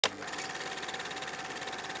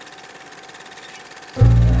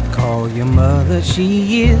Call your mother,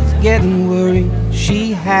 she is getting worried.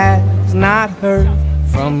 She has not heard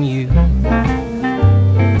from you.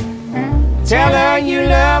 Tell her you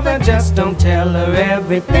love her, just don't tell her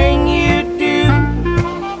everything you do.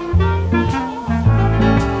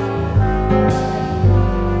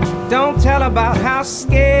 Don't tell about how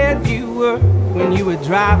scared you were when you were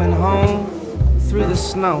driving home through the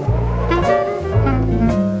snow.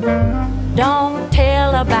 Don't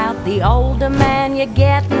tell about the older man you're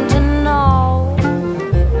getting to know.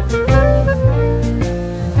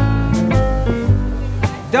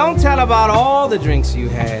 Don't tell about all the drinks you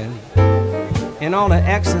had and all the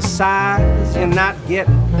exercise you're not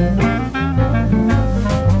getting.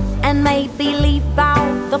 And maybe leave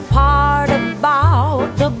out the part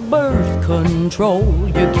about the birth control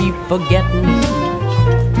you keep forgetting.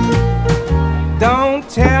 Don't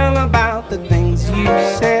tell about the things you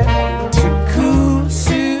said to cool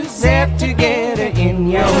Suzette to get her in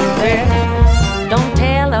your bed. Don't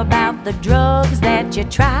tell about the drugs that you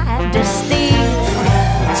tried to steal.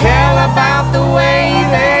 Tell about the way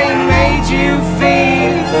they made you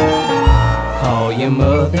feel. Call your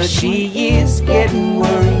mother, she is getting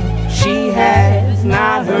worried. She has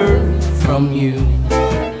not heard from you.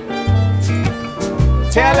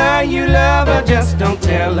 Tell her you love her, just don't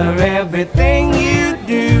tell her everything you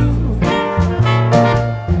do.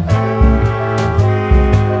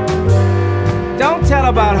 Don't tell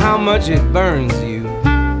about how much it burns you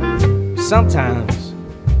sometimes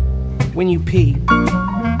when you pee.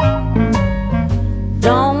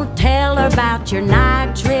 Don't tell her about your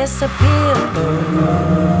nitrous appeal.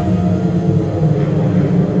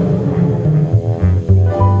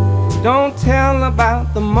 Don't tell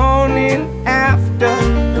about the morning after,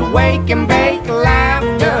 the wake and bake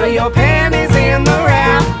laughter, your panties in the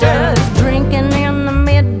rafters, drinking in the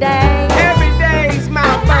midday. Every day's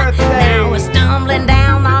my birthday. Now we're stumbling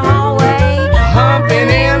down the hallway, humping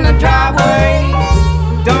in the driveway.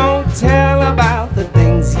 Don't tell about the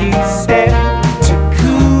things you said to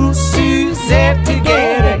cool Suzette to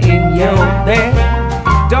get her in your bed.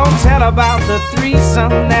 Don't tell about the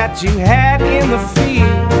threesome that you had in the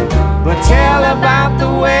field, but tell about the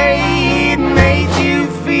way it made you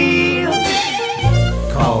feel.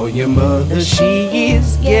 Call your mother, she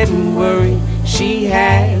is getting worried. She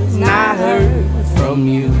has not heard from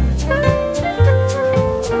you.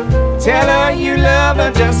 Tell her you love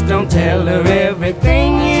her, just don't tell her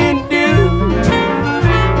everything you do.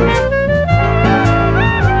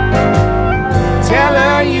 Tell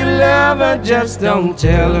her you love her, just don't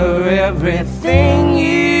tell her everything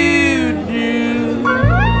you do.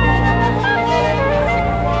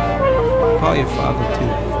 Call your father too.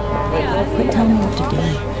 Quit telling me what to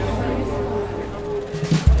do.